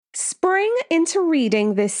spring into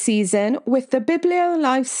reading this season with the Biblio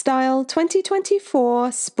Lifestyle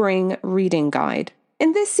 2024 Spring Reading Guide.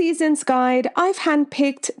 In this season's guide, I've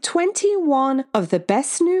handpicked 21 of the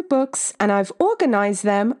best new books and I've organized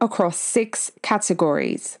them across 6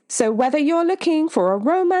 categories. So whether you're looking for a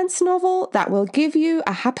romance novel that will give you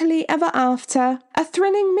a happily ever after, a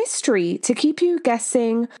thrilling mystery to keep you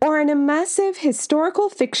guessing, or an immersive historical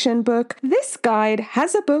fiction book, this guide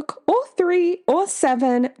has a book or 3 or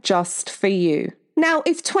 7 just for you. Now,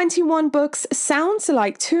 if 21 books sounds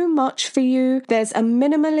like too much for you, there's a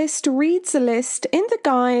minimalist reads list in the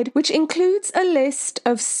guide, which includes a list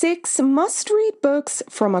of 6 must-read books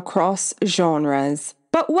from across genres.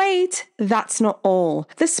 But wait, that's not all.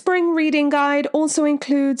 The Spring Reading Guide also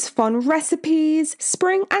includes fun recipes,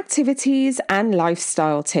 spring activities, and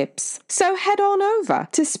lifestyle tips. So head on over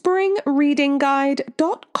to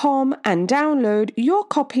springreadingguide.com and download your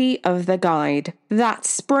copy of the guide.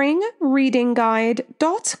 That's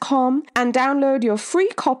springreadingguide.com and download your free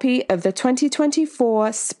copy of the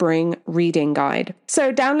 2024 Spring Reading Guide.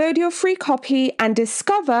 So download your free copy and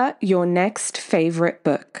discover your next favorite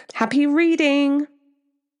book. Happy reading!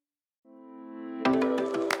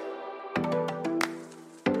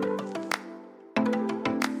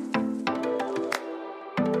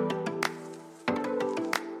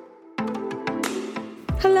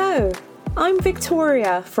 Hello, I'm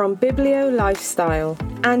Victoria from Biblio Lifestyle,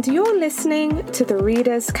 and you're listening to the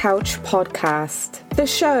Reader's Couch podcast, the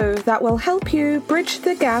show that will help you bridge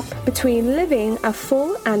the gap between living a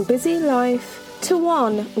full and busy life to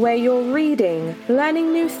one where you're reading,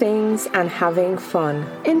 learning new things, and having fun.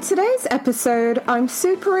 In today's episode, I'm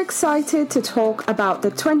super excited to talk about the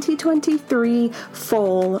 2023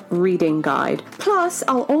 Fall Reading Guide. Plus,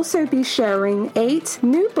 I'll also be sharing 8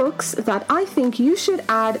 new books that I think you should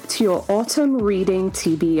add to your autumn reading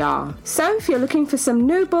TBR. So if you're looking for some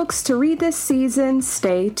new books to read this season,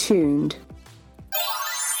 stay tuned.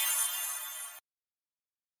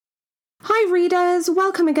 Hi readers,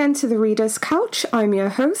 welcome again to the Reader's Couch. I'm your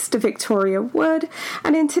host, Victoria Wood,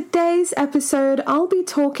 and in today's episode, I'll be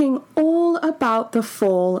talking all about the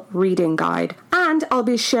Fall Reading Guide, and I'll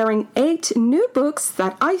be sharing 8 new books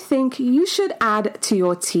that I think you should add to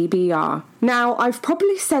your TBR. Now, I've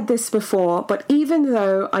probably said this before, but even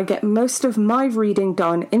though I get most of my reading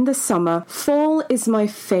done in the summer, fall is my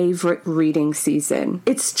favorite reading season.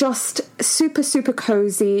 It's just super, super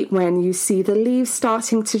cozy when you see the leaves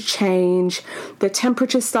starting to change, the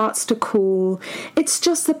temperature starts to cool. It's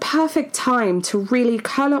just the perfect time to really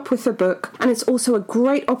curl up with a book, and it's also a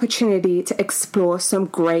great opportunity to explore some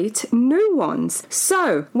great new ones.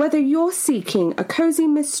 So, whether you're seeking a cozy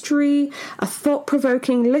mystery, a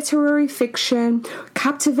thought-provoking literary fiction,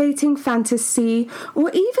 captivating fantasy, or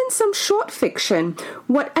even some short fiction,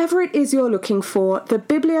 whatever it is you're looking for, the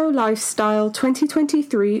Biblio Lifestyle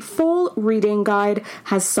 2023 Fall Reading Guide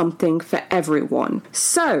has something for everyone.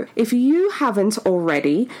 So, if you haven't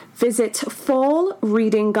already, visit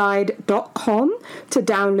fallreadingguide.com to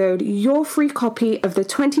download your free copy of the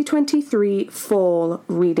 2023 Fall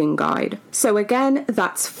Reading Guide. So again,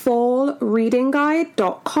 that's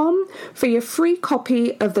fallreadingguide.com for your free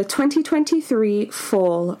copy of the 2023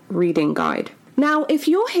 Fall Reading Guide. Now, if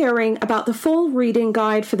you're hearing about the Fall Reading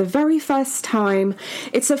Guide for the very first time,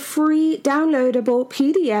 it's a free downloadable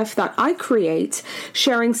PDF that I create,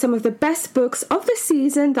 sharing some of the best books of the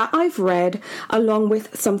season that I've read, along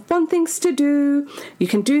with some fun things to do. You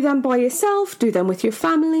can do them by yourself, do them with your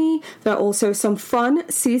family. There are also some fun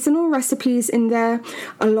seasonal recipes in there,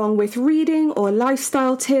 along with reading or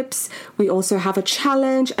lifestyle tips. We also have a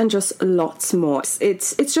challenge and just lots more.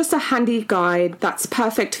 It's just a handy guide that's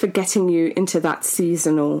perfect for getting you into that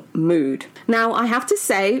seasonal mood. Now, I have to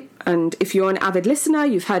say, and if you're an avid listener,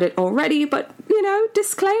 you've heard it already, but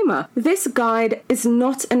disclaimer, this guide is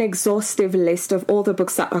not an exhaustive list of all the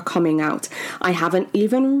books that are coming out. I haven't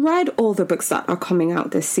even read all the books that are coming out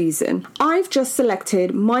this season. I've just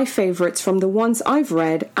selected my favorites from the ones I've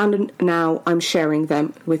read, and now I'm sharing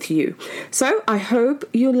them with you. So I hope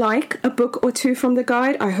you like a book or 2 from the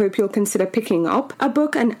guide. I hope you'll consider picking up a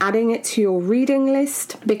book and adding it to your reading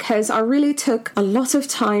list, because I really took a lot of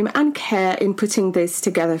time and care in putting this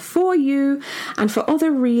together for you and for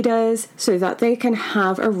other readers so that they can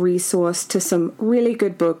have a resource to some really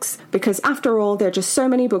good books, because after all, there are just so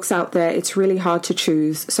many books out there, it's really hard to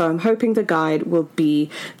choose. So I'm hoping the guide will be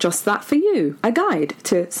just that for you, a guide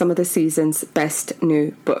to some of the season's best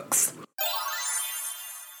new books.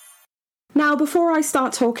 Now, Now, before I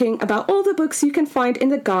start talking about all the books you can find in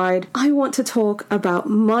the guide, I want to talk about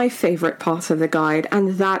my favorite part of the guide,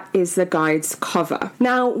 and that is the guide's cover.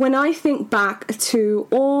 Now, when I think back to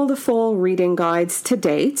all the fall reading guides to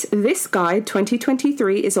date, this guide,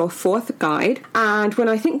 2023, is our fourth guide. And when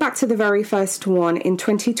I think back to the very first one in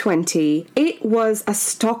 2020, it was a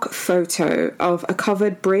stock photo of a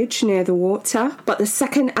covered bridge near the water, but the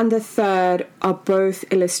second and the third are both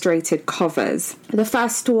illustrated covers. The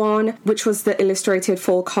first one, which was the illustrated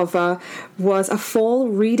fall cover, was a fall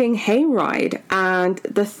reading hayride, and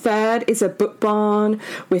the third is a book barn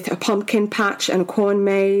with a pumpkin patch and a corn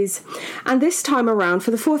maze. And this time around, for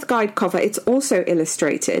the fourth guide cover, it's also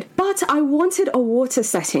illustrated. But I wanted a water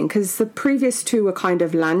setting because the previous two were kind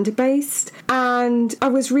of land-based, and I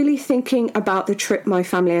was really thinking about the trip my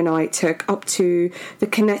family and I took up to the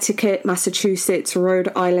Connecticut, Massachusetts,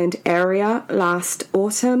 Rhode Island area last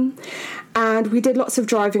autumn. And we did lots of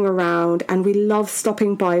driving around, and we loved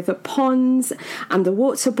stopping by the ponds and the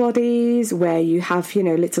water bodies where you have,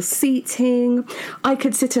 little seating. I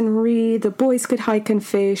could sit and read, the boys could hike and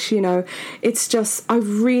fish, It's just, I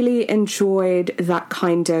really enjoyed that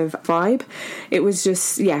kind of vibe. It was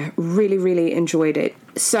just, really, really enjoyed it.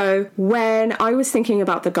 So when I was thinking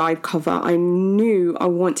about the guide cover, I knew I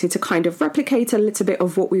wanted to kind of replicate a little bit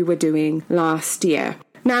of what we were doing last year.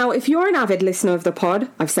 Now, if you're an avid listener of the pod,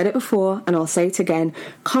 I've said it before and I'll say it again,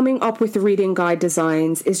 coming up with reading guide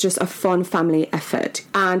designs is just a fun family effort.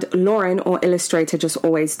 And Lauren, our illustrator, just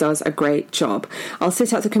always does a great job. I'll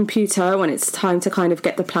sit at the computer when it's time to kind of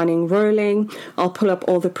get the planning rolling. I'll pull up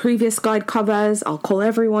all the previous guide covers. I'll call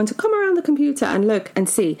everyone to come around the computer and look and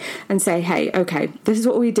see and say, hey, okay, this is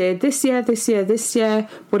what we did this year.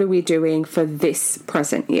 What are we doing for this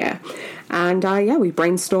present year? And we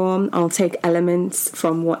brainstorm. I'll take elements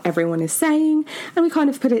from what everyone is saying and we kind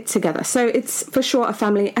of put it together. So it's for sure a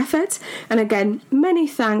family effort. And again, many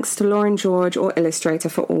thanks to Lauren George, our illustrator,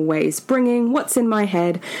 for always bringing what's in my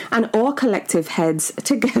head and our collective heads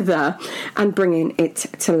together and bringing it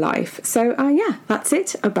to life. So that's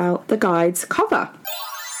it about the guide's cover.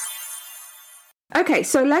 Okay,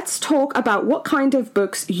 so let's talk about what kind of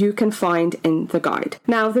books you can find in the guide.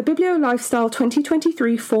 Now, the Biblio Lifestyle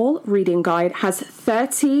 2023 Fall Reading Guide has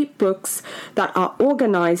 30 books that are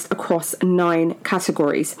organized across 9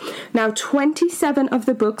 categories. Now, 27 of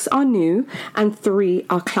the books are new and 3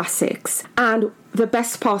 are classics. And the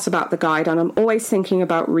best part about the guide, and I'm always thinking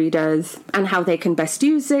about readers and how they can best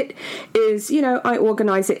use it, is, I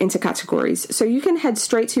organize it into categories. So you can head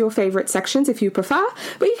straight to your favorite sections if you prefer,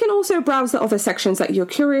 but you can also browse the other sections that you're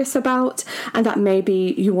curious about and that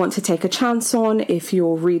maybe you want to take a chance on if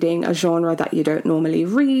you're reading a genre that you don't normally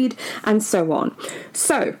read, and so on.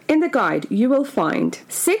 So in the guide, you will find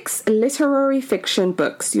 6 literary fiction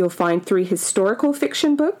books. You'll find 3 historical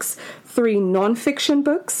fiction books, 3 non-fiction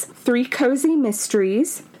books, 3 cozy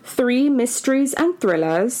mysteries, 3 mysteries and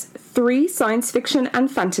thrillers, 3 science fiction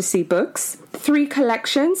and fantasy books, 3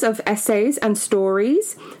 collections of essays and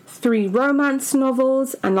stories, 3 romance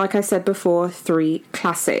novels, and like I said before, 3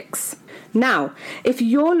 classics. Now, if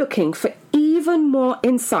you're looking for even more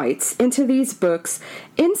insights into these books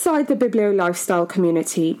inside the Biblio Lifestyle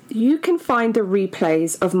community, you can find the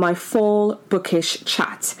replays of my fall bookish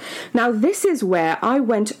chat. Now, this is where I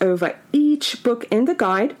went over each book in the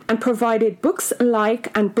guide and provided books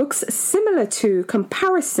like and books similar to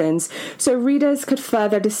comparisons so readers could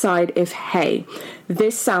further decide if, hey,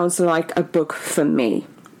 this sounds like a book for me.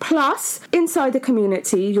 Plus, inside the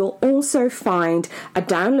community, you'll also find a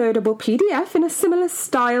downloadable PDF in a similar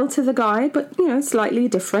style to the guide, but, slightly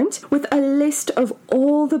different, with a list of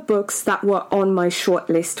all the books that were on my short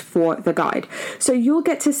list for the guide. So you'll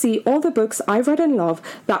get to see all the books I read and love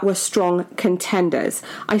that were strong contenders.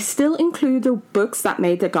 I still include the books that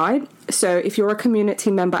made the guide. So if you're a community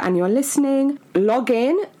member and you're listening, log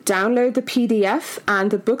in, download the PDF, and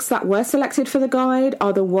the books that were selected for the guide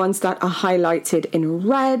are the ones that are highlighted in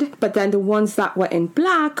red, but then the ones that were in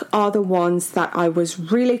black are the ones that I was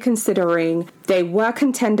really considering. They were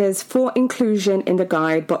contenders for inclusion in the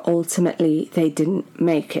guide, but ultimately they didn't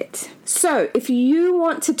make it. So if you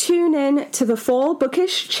want to tune in to the fall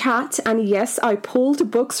bookish chat, and yes, I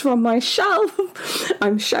pulled books from my shelf.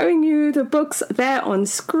 I'm showing you the books there on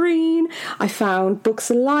screen. I found books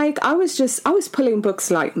like, I was pulling books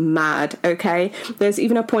like mad, okay? There's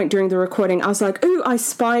even a point during the recording, I was like, ooh, I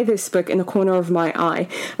spy this book in the corner of my eye,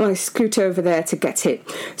 and I scoot over there to get it.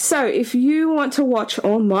 So if you want to watch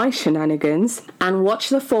all my shenanigans, friends and watch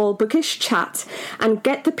the Fall Bookish Chat and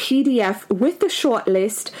get the PDF with the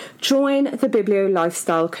shortlist, join the Biblio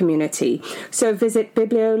Lifestyle community. So visit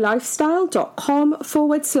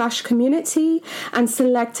bibliolifestyle.com/community and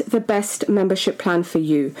select the best membership plan for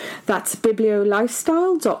you. That's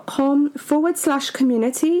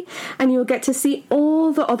bibliolifestyle.com/community, and you'll get to see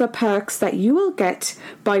all the other perks that you will get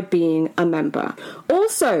by being a member.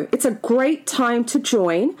 Also, it's a great time to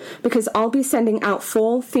join because I'll be sending out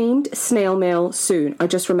fall-themed snail mail soon. I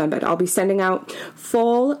just remembered I'll be sending out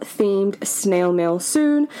fall-themed snail mail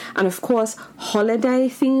soon, and of course,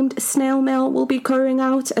 holiday-themed snail mail will be going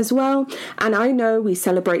out as well. And I know we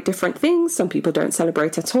celebrate different things. Some people don't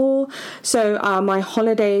celebrate at all. So my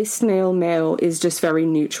holiday snail mail is just very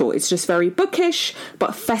neutral. It's just very bookish,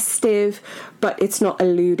 but festive, but it's not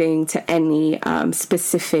alluding to any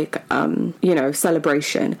specific,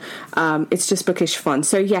 celebration. It's just bookish fun.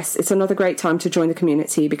 So yes, it's another great time to join the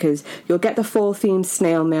community because you'll get the fall-themed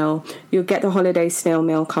snail mail, you'll get the holiday snail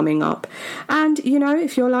mail coming up. And,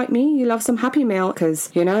 if you're like me, you love some happy mail because,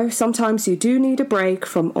 sometimes you do need a break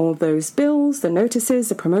from all those bills, the notices,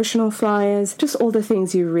 the promotional flyers, just all the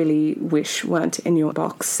things you really wish weren't in your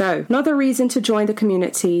box. So another reason to join the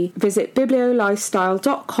community, visit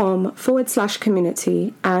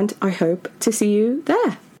bibliolifestyle.com/community, and I hope to see you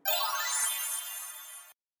there.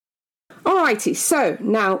 Alrighty, so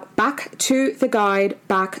now back to the guide,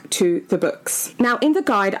 back to the books. Now in the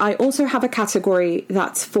guide, I also have a category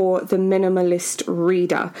that's for the minimalist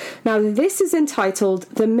reader. Now this is entitled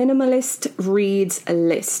The Minimalist Reads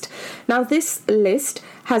List. Now this list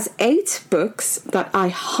has 8 books that I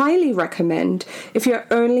highly recommend if you're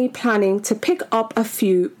only planning to pick up a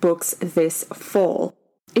few books this fall.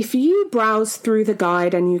 If you browse through the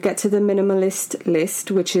guide and you get to the minimalist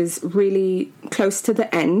list, which is really close to the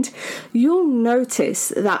end, you'll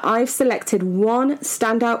notice that I've selected one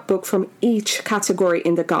standout book from each category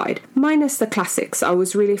in the guide, minus the classics. I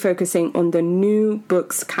was really focusing on the new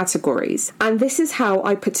books categories. And this is how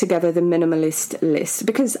I put together the minimalist list,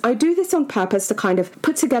 because I do this on purpose to kind of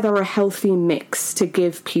put together a healthy mix to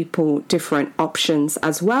give people different options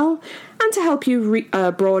as well, and to help you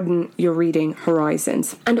broaden your reading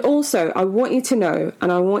horizons. And also, I want you to know,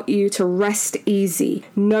 and I want you to rest easy,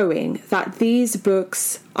 knowing that these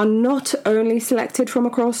books are not only selected from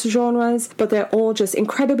across genres, but they're all just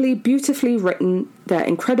incredibly beautifully written, they're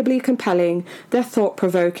incredibly compelling, they're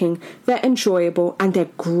thought-provoking, they're enjoyable, and they're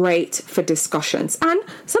great for discussions. And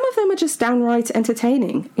some of them are just downright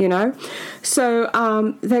entertaining, So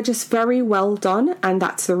they're just very well done, and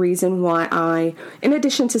that's the reason why I, in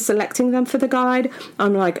addition to selecting them for the guide,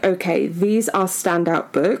 I'm like, okay, these are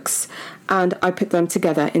standout books, and I put them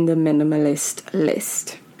together in the minimalist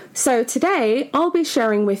list. So today I'll be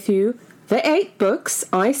sharing with you the 8 books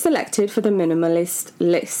I selected for the minimalist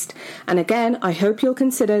list. And again, I hope you'll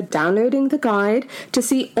consider downloading the guide to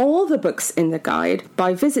see all the books in the guide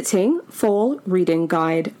by visiting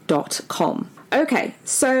fallreadingguide.com. Okay,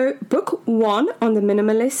 so book 1 on the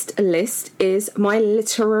minimalist list is my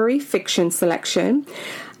literary fiction selection,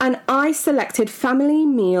 and I selected Family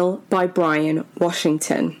Meal by Brian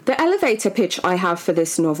Washington. The elevator pitch I have for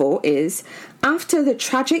this novel is, after the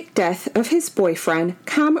tragic death of his boyfriend,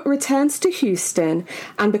 Cam returns to Houston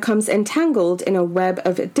and becomes entangled in a web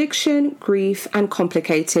of addiction, grief, and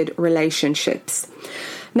complicated relationships.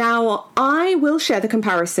 Now, I will share the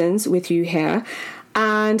comparisons with you here,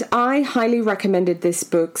 and I highly recommended this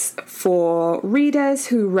book for readers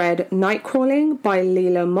who read Nightcrawling by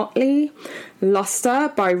Leila Motley, Luster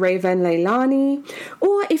by Raven Leilani,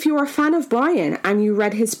 or if you're a fan of Brian and you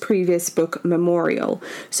read his previous book, Memorial.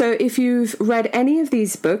 So if you've read any of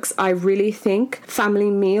these books, I really think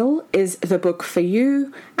Family Meal is the book for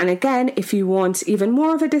you. And again, if you want even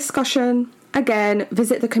more of a discussion, again,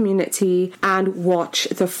 visit the community and watch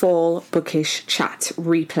the Fall Bookish Chat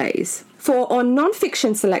replays. For our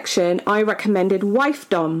non-fiction selection, I recommended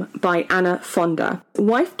Wifedom by Anna Fonda.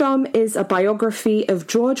 Wifedom is a biography of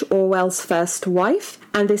George Orwell's first wife,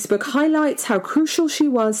 and this book highlights how crucial she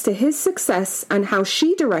was to his success and how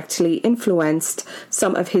she directly influenced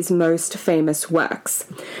some of his most famous works.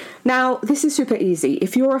 Now, this is super easy.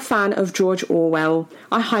 If you're a fan of George Orwell,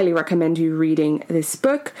 I highly recommend you reading this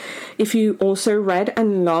book. If you also read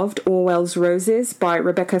and loved Orwell's Roses by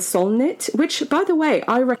Rebecca Solnit, which, by the way,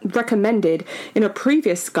 I recommended in a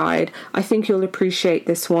previous guide, I think you'll appreciate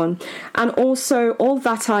this one. And also All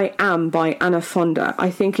That I Am by Anna Fonda.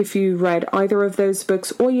 I think if you read either of those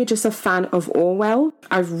books or you're just a fan of Orwell,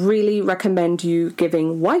 I really recommend you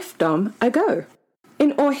giving Wifedom a go.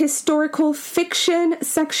 In our historical fiction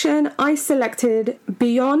section, I selected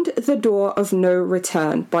Beyond the Door of No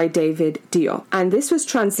Return by David Diop, and this was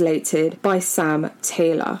translated by Sam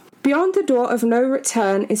Taylor. Beyond the Door of No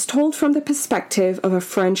Return is told from the perspective of a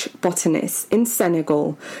French botanist in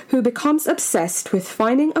Senegal who becomes obsessed with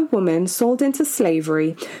finding a woman sold into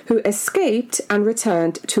slavery who escaped and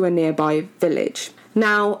returned to a nearby village.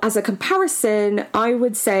 Now, as a comparison, I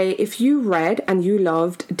would say if you read and you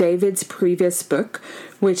loved David's previous book,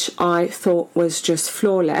 which I thought was just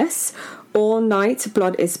flawless, All Night,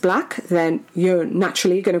 Blood is Black, then you're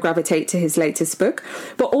naturally going to gravitate to his latest book.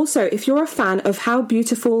 But also, if you're a fan of How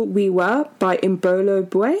Beautiful We Were by Imbolo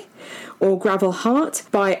Bue, or Gravel Heart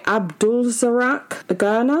by Abdulzarak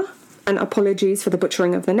Gurna, and apologies for the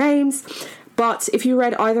butchering of the names, but if you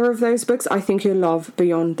read either of those books, I think you'll love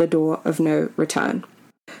Beyond the Door of No Return.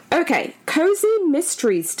 Okay, cozy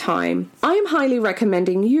mysteries time. I am highly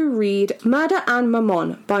recommending you read Murder and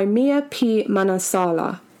Mammon by Mia P.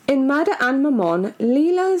 Manasala. In Murder and Mammon,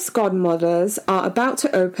 Leela's godmothers are about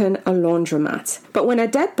to open a laundromat. But when a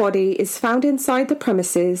dead body is found inside the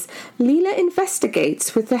premises, Leela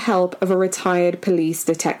investigates with the help of a retired police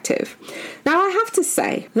detective. Now, I have to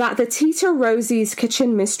say that the Tita Rosie's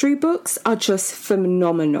Kitchen Mystery books are just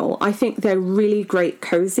phenomenal. I think they're really great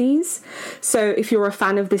cozies. So if you're a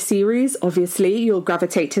fan of the series, obviously you'll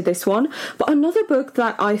gravitate to this one. But another book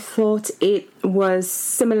that I thought it was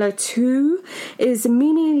similar to is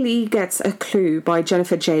Mimi Lee Gets a Clue by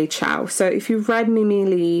Jennifer J. Chow. So if you've read Mimi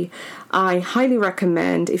Lee, I highly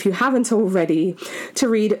recommend, if you haven't already, to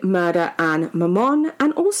read Murder and Mammon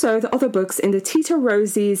and also the other books in the Tita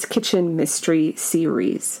Rosie's Kitchen Mystery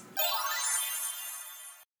series.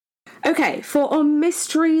 Okay, for our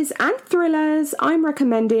mysteries and thrillers, I'm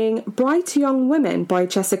recommending Bright Young Women by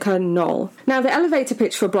Jessica Knoll. Now, the elevator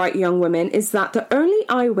pitch for Bright Young Women is that the only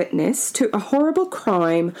eyewitness to a horrible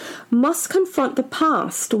crime must confront the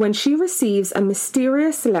past when she receives a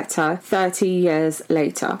mysterious letter 30 years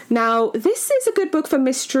later. Now, this is a good book for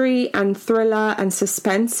mystery and thriller and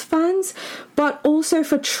suspense fans, but also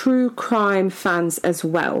for true crime fans as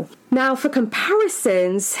well. Now, for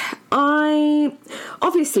comparisons,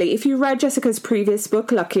 obviously, if you read Jessica's previous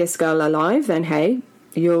book, Luckiest Girl Alive, then hey,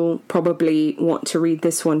 you'll probably want to read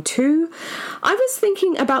this one too. I was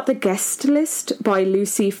thinking about The Guest List by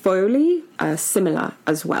Lucy Foley, similar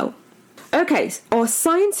as well. Okay, our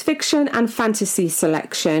science fiction and fantasy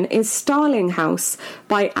selection is Starling House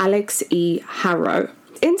by Alex E. Harrow.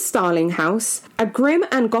 In Starling House, a grim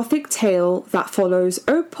and gothic tale that follows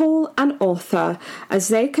Opal and Arthur as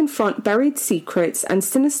they confront buried secrets and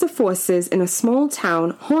sinister forces in a small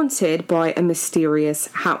town haunted by a mysterious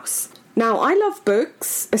house. Now, I love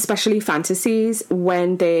books, especially fantasies,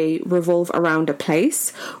 when they revolve around a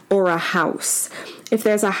place or a house. If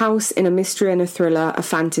there's a house in a mystery and a thriller, a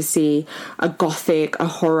fantasy, a gothic, a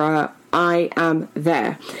horror, I am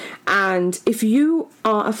there. And if you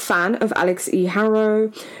are a fan of Alex E.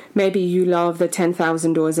 Harrow, maybe you love The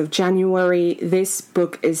 10,000 Doors of January, this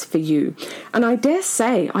book is for you. And I dare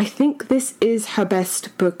say, I think this is her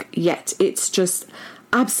best book yet. It's just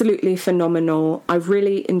absolutely phenomenal. I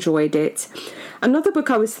really enjoyed it. Another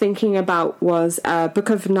book I was thinking about was Book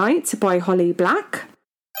of Night by Holly Black.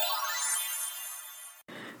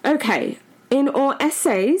 Okay, in our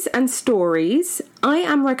essays and stories, I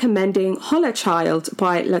am recommending Holler Child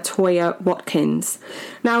by Latoya Watkins.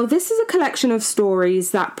 Now, this is a collection of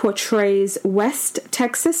stories that portrays West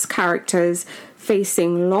Texas characters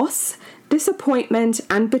facing loss, disappointment,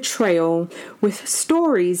 and betrayal with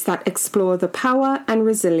stories that explore the power and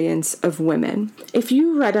resilience of women. If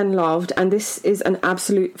you read and loved, and this is an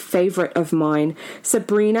absolute favorite of mine,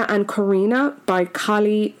 Sabrina and Corina by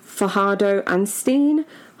Kali Fajardo and Steen,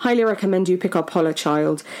 highly recommend you pick up Holler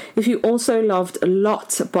Child. If you also loved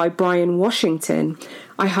Lot by Brian Washington,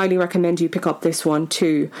 I highly recommend you pick up this one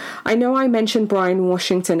too. I know I mentioned Brian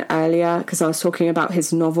Washington earlier because I was talking about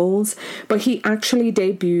his novels, but he actually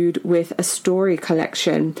debuted with a story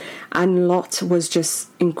collection and Lot was just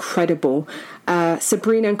incredible.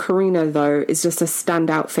 Sabrina and Corina, though, is just a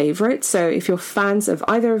standout favourite. So if you're fans of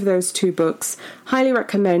either of those two books, highly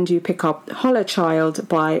recommend you pick up Holler Child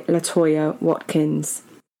by Latoya Watkins.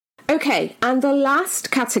 Okay, and the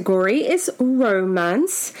last category is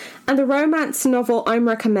romance, And the romance novel I'm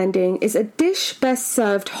recommending is A Dish Best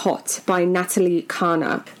Served Hot by Natalie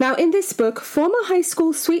Kana. Now, in this book, former high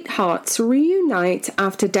school sweethearts reunite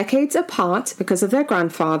after decades apart because of their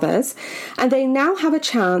grandfathers, and they now have a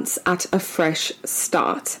chance at a fresh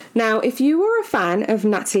start. Now, if you were a fan of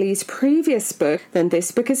Natalie's previous book, then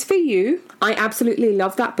this book is for you. I absolutely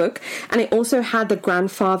love that book, and it also had the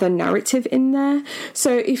grandfather narrative in there.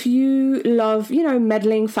 So if you love,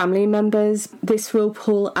 meddling family members, this will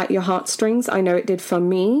pull at your heartstrings. I know it did for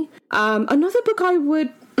me. Another book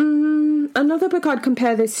I'd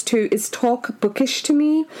compare this to is Talk Bookish to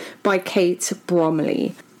Me by Kate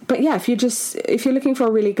Bromley. But yeah, if you're looking for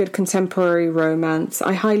a really good contemporary romance,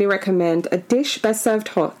 I highly recommend A Dish Best Served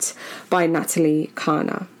Hot by Natalie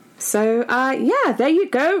Kana. So, there you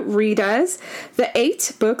go, readers. The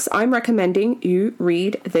 8 books I'm recommending you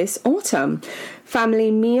read this autumn.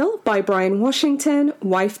 Family Meal by Brian Washington,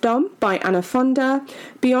 Wifedom by Anna Fonda,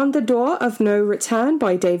 Beyond the Door of No Return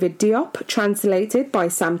by David Diop, translated by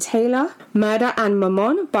Sam Taylor, Murder and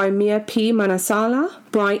Mammon by Mia P. Manasala,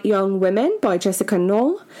 Bright Young Women by Jessica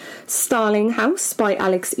Knoll, Starling House by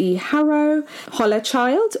Alex E. Harrow, Holler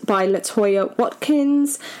Child by Latoya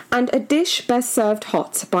Watkins, and A Dish Best Served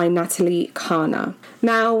Hot by Natalie Kana.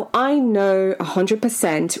 Now, I know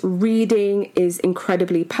 100% reading is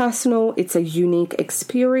incredibly personal. It's a unique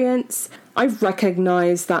experience. I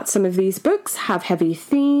recognize that some of these books have heavy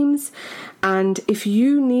themes, and if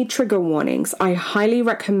you need trigger warnings, I highly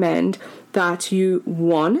recommend that you,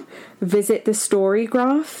 1, visit the Story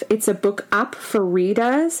Graph. It's a book app for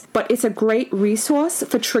readers, but it's a great resource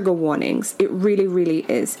for trigger warnings. It really, really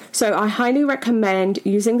is. So I highly recommend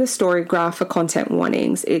using the Story Graph for content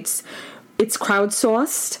warnings. It's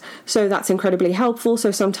crowdsourced, so that's incredibly helpful. So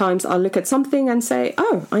sometimes I'll look at something and say,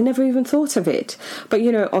 oh, I never even thought of it. But,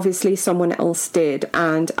 obviously someone else did.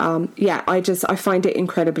 And I find it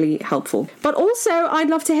incredibly helpful. But also, I'd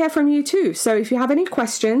love to hear from you too. So if you have any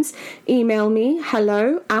questions, email me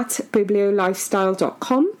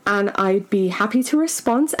hello@bibliolifestyle.com, and I'd be happy to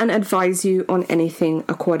respond and advise you on anything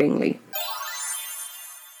accordingly.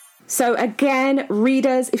 So again,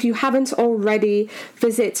 readers, if you haven't already,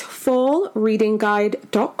 visit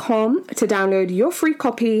fallreadingguide.com to download your free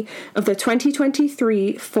copy of the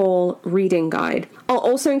 2023 Fall Reading Guide. I'll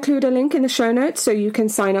also include a link in the show notes so you can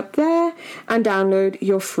sign up there and download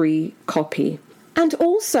your free copy. And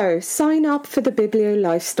also sign up for the Biblio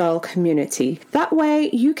Lifestyle community. That way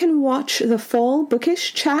you can watch the Fall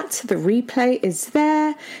Bookish Chat. The replay is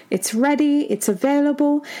there, it's ready, it's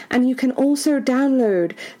available, and you can also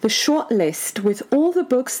download the short list with all the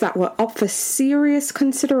books that were up for serious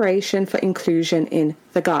consideration for inclusion in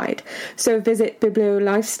the guide. So visit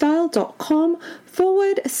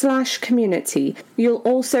bibliolifestyle.com/community. You'll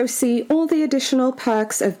also see all the additional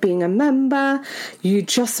perks of being a member. You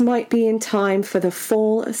just might be in time for the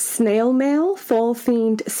fall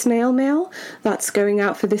themed snail mail that's going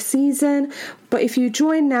out for the season. But if you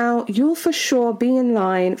join now, you'll for sure be in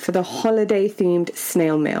line for the holiday-themed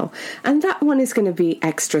snail mail. And that one is going to be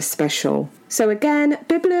extra special. So again,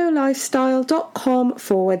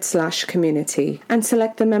 bibliolifestyle.com/community, and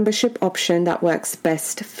select the membership option that works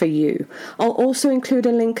best for you. I'll also include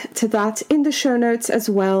a link to that in the show notes as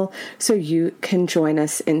well, so you can join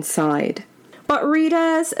us inside. But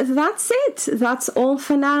readers, that's it. That's all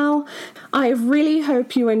for now. I really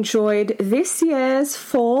hope you enjoyed this year's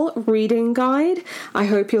Fall Reading Guide. I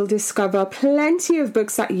hope you'll discover plenty of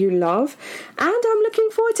books that you love, and I'm looking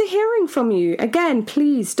forward to hearing from you. Again,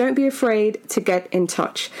 please don't be afraid to get in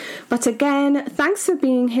touch. But again, thanks for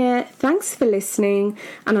being here, thanks for listening,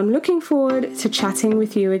 and I'm looking forward to chatting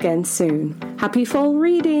with you again soon. Happy fall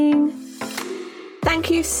reading!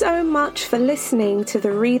 Thank you so much for listening to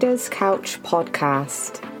the Reader's Couch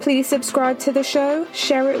podcast. Please subscribe to the show,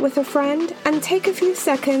 share it with a friend, and take a few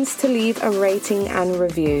seconds to leave a rating and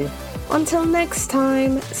review. Until next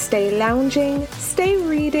time, stay lounging, stay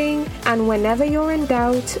reading, and whenever you're in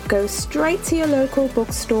doubt, go straight to your local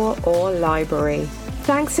bookstore or library.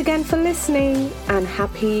 Thanks again for listening, and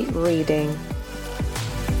happy reading.